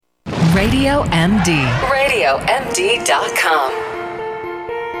Radio MD. RadioMD.com.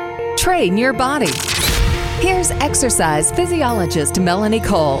 Train your body. Here's exercise physiologist Melanie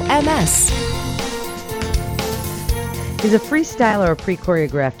Cole, MS. Is a freestyle or a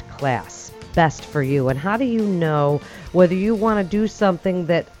pre-choreographed class best for you? And how do you know whether you want to do something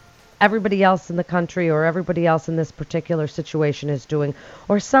that everybody else in the country or everybody else in this particular situation is doing,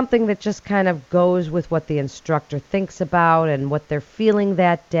 or something that just kind of goes with what the instructor thinks about and what they're feeling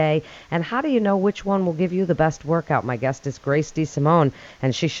that day? And how do you know which one will give you the best workout? My guest is Grace DeSimone,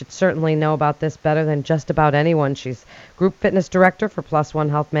 and she should certainly know about this better than just about anyone. She's Group Fitness Director for Plus One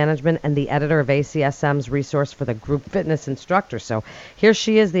Health Management and the editor of ACSM's resource for the Group Fitness Instructor. So here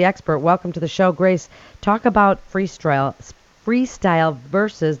she is, the expert. Welcome to the show, Grace. Talk about freestyle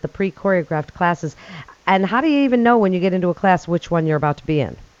versus the pre-choreographed classes, and how do you even know when you get into a class which one you're about to be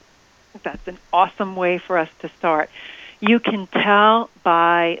in? That's an awesome way for us to start. You can tell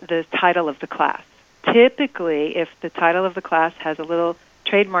by the title of the class. Typically, if the title of the class has a little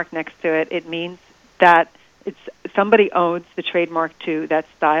trademark next to it, it means that somebody owns the trademark to that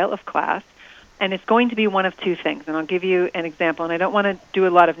style of class. And it's going to be one of two things. And I'll give you an example. And I don't want to do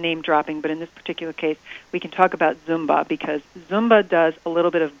a lot of name dropping, but in this particular case, we can talk about Zumba, because Zumba does a little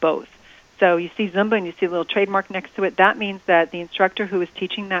bit of both. So you see Zumba and you see a little trademark next to it. That means that the instructor who is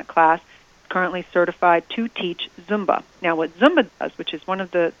teaching that class is currently certified to teach Zumba. Now, what Zumba does, which is one of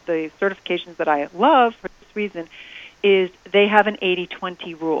the certifications that I love for this reason, is they have an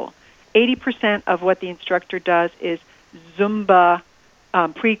 80-20 rule. 80% of what the instructor does is Zumba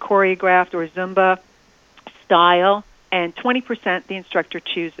pre-choreographed or Zumba style, and 20% the instructor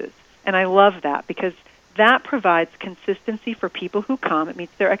chooses. And I love that because that provides consistency for people who come. It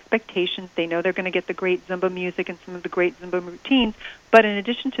meets their expectations. They know they're going to get the great Zumba music and some of the great Zumba routines. But in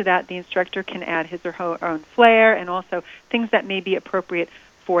addition to that, the instructor can add his or her own flair and also things that may be appropriate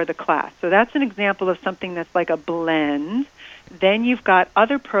for the class. So that's an example of something that's like a blend. Then you've got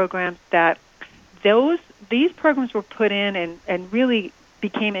other programs that these programs were put in and really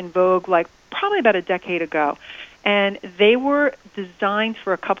became in vogue like probably about a decade ago. And they were designed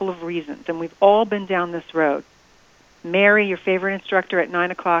for a couple of reasons, and we've all been down this road. Mary, your favorite instructor at 9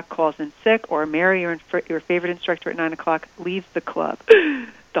 o'clock, calls in sick, or Mary, your favorite instructor at 9 o'clock, leaves the club.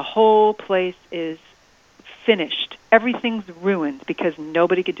 The whole place is finished. Everything's ruined because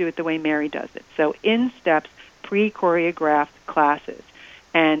nobody could do it the way Mary does it. So in steps pre-choreographed classes,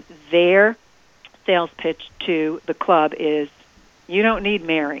 and their sales pitch to the club is, you don't need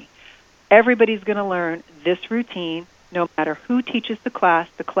Mary. Everybody's going to learn this routine no matter who teaches the class.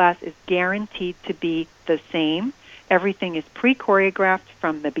 The class is guaranteed to be the same. Everything is pre-choreographed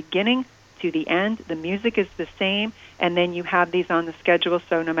from the beginning to the end. The music is the same, and then you have these on the schedule,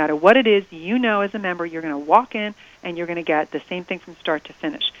 so no matter what it is, you know as a member, you're going to walk in and you're going to get the same thing from start to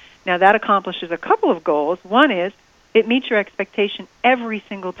finish. Now, that accomplishes a couple of goals. One is it meets your expectation every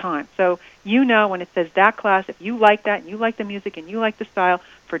single time. So you know when it says that class, if you like that and you like the music and you like the style,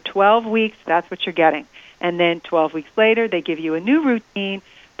 for 12 weeks, that's what you're getting. And then 12 weeks later, they give you a new routine,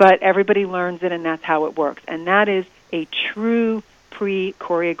 but everybody learns it, and that's how it works. And that is a true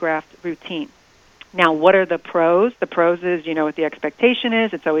pre-choreographed routine. Now, what are the pros? The pros is you know what the expectation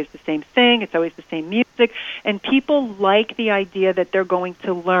is. It's always the same thing. It's always the same music. And people like the idea that they're going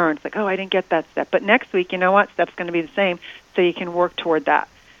to learn. It's like, oh, I didn't get that step. But next week, you know what? Step's going to be the same, so you can work toward that.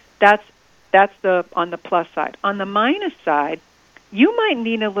 That's on the plus side. On the minus side, you might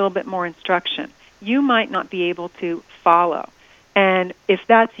need a little bit more instruction. You might not be able to follow. And if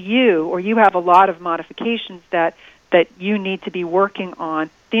that's you, or you have a lot of modifications that you need to be working on,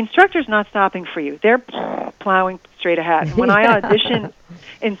 the instructor's not stopping for you. They're plowing straight ahead. And when I audition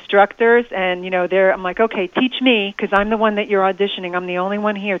instructors, and I'm like, okay, teach me, because I'm the one that you're auditioning. I'm the only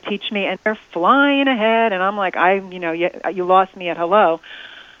one here. Teach me, and they're flying ahead, and I'm like, you lost me at hello.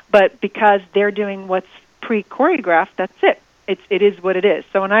 But because they're doing what's pre-choreographed, that's it. It is what it is.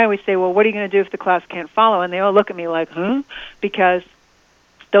 So when I always say, well, what are you going to do if the class can't follow? And they all look at me like, huh? Because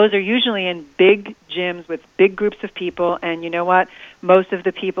those are usually in big gyms with big groups of people, and you know what? Most of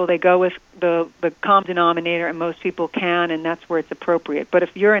the people, they go with the common denominator, and most people can, and that's where it's appropriate. But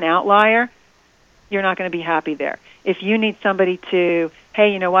if you're an outlier, you're not going to be happy there. If you need somebody to,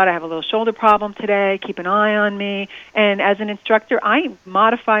 hey, you know what, I have a little shoulder problem today, keep an eye on me. And as an instructor, I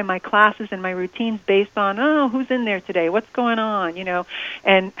modify my classes and my routines based on, who's in there today, what's going on,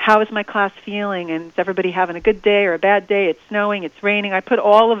 and how is my class feeling, and is everybody having a good day or a bad day, it's snowing, it's raining. I put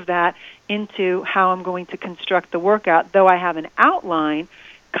all of that into how I'm going to construct the workout, though I have an outline.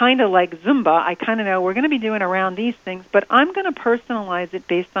 Kind of like Zumba, I kind of know we're going to be doing around these things, but I'm going to personalize it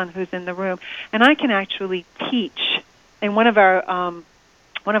based on who's in the room. And I can actually teach. In one of our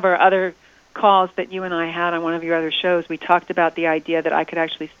one of our other calls that you and I had on one of your other shows, we talked about the idea that I could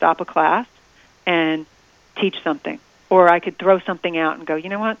actually stop a class and teach something, or I could throw something out and go, you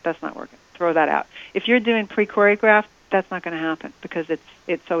know what, that's not working. Throw that out. If you're doing pre-choreographed, that's not going to happen because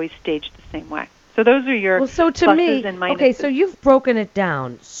it's always staged the same way. So those are your pluses and minuses. Okay, so you've broken it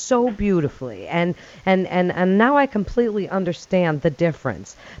down so beautifully, and now I completely understand the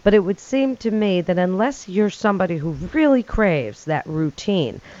difference. But it would seem to me that unless you're somebody who really craves that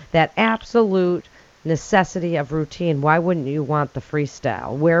routine, that absolute necessity of routine, why wouldn't you want the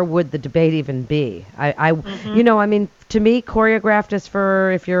freestyle? Where would the debate even be? To me, choreographed is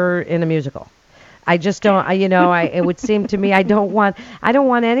for if you're in a musical. I just don't, it would seem to me I don't want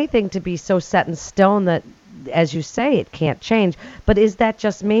anything to be so set in stone that, as you say, it can't change. But is that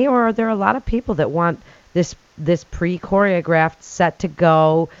just me, or are there a lot of people that want this pre-choreographed set to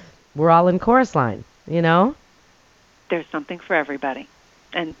go? We're all in chorus line, There's something for everybody.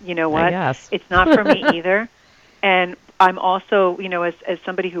 And you know what? I guess. It's not for me either. And I'm also, as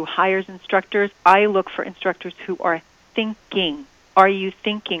somebody who hires instructors, I look for instructors who are thinking. Are you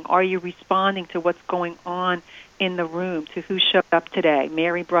thinking? Are you responding to what's going on in the room, to who showed up today?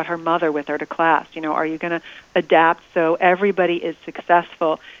 Mary brought her mother with her to class. Are you going to adapt so everybody is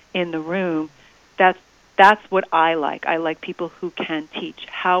successful in the room? That's what I like. I like people who can teach.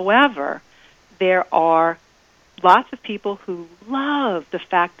 However, there are lots of people who love the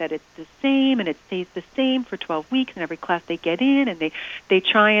fact that it's the same and it stays the same for 12 weeks in every class they get in, and they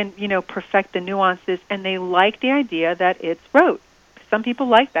try and, perfect the nuances, and they like the idea that it's rote. Some people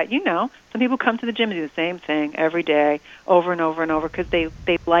like that, Some people come to the gym and do the same thing every day, over and over and over, because they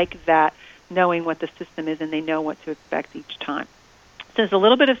like that, knowing what the system is, and they know what to expect each time. So there's a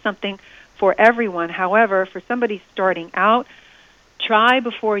little bit of something for everyone. However, for somebody starting out, try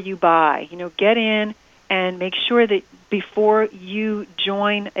before you buy. Get in and make sure that before you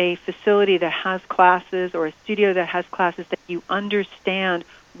join a facility that has classes or a studio that has classes, that you understand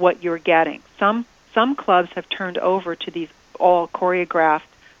what you're getting. Some clubs have turned over to these all choreographed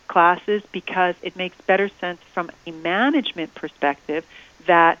classes because it makes better sense from a management perspective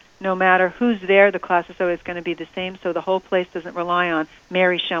that no matter who's there, the class is always going to be the same, so the whole place doesn't rely on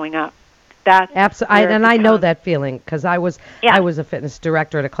Mary showing up. Absolutely, and I know that feeling because I was a fitness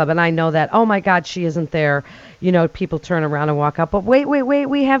director at a club, and I know that. Oh my God, she isn't there. People turn around and walk out. But wait,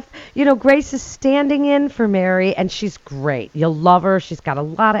 we have, Grace is standing in for Mary, and she's great. You'll love her. She's got a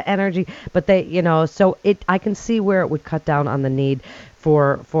lot of energy. But I can see where it would cut down on the need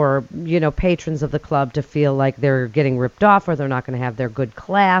for patrons of the club to feel like they're getting ripped off, or they're not going to have their good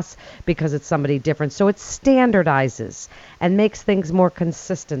class because it's somebody different. So it standardizes and makes things more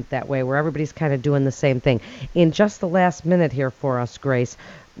consistent that way, where everybody's kind of doing the same thing. In just the last minute here for us, Grace,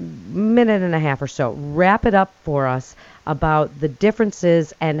 minute and a half or so, wrap it up for us about the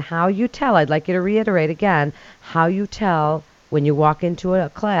differences and how you tell. I'd like you to reiterate again how you tell when you walk into a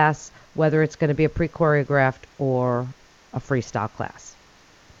class whether it's going to be a pre-choreographed or a freestyle class.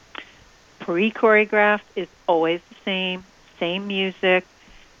 Pre-choreographed is always the same music.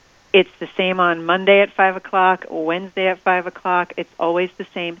 It's the same on Monday at 5 o'clock, Wednesday at 5 o'clock. It's always the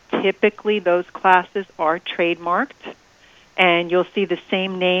same. Typically, those classes are trademarked, and you'll see the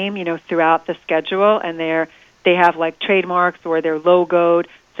same name, throughout the schedule, and they have like trademarks or they're logoed,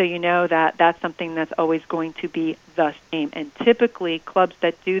 so you know that that's something that's always going to be the same. And typically, clubs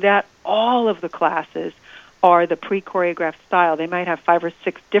that do that, all of the classes are the pre-choreographed style. They might have 5 or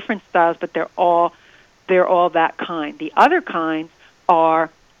 6 different styles, but they're all that kind. The other kinds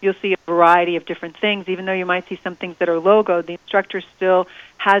are, you'll see a variety of different things. Even though you might see some things that are logoed, the instructor still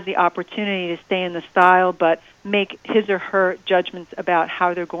has the opportunity to stay in the style, but make his or her judgments about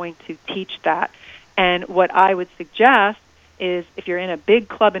how they're going to teach that. And what I would suggest is, if you're in a big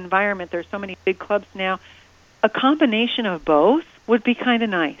club environment, there's so many big clubs now, a combination of both would be kind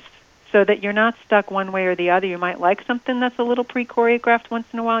of nice, so that you're not stuck one way or the other. You might like something that's a little pre-choreographed once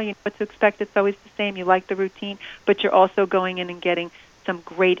in a while. You know what to expect. It's always the same. You like the routine, but you're also going in and getting some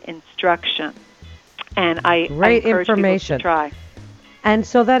great instruction. And I encourage people to try. And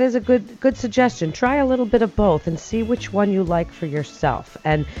so that is a good suggestion. Try a little bit of both and see which one you like for yourself.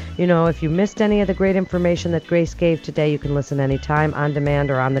 And, if you missed any of the great information that Grace gave today, you can listen anytime, on demand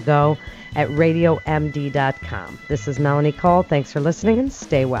or on the go, at radiomd.com. This is Melanie Cole. Thanks for listening, and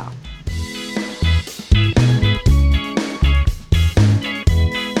stay well.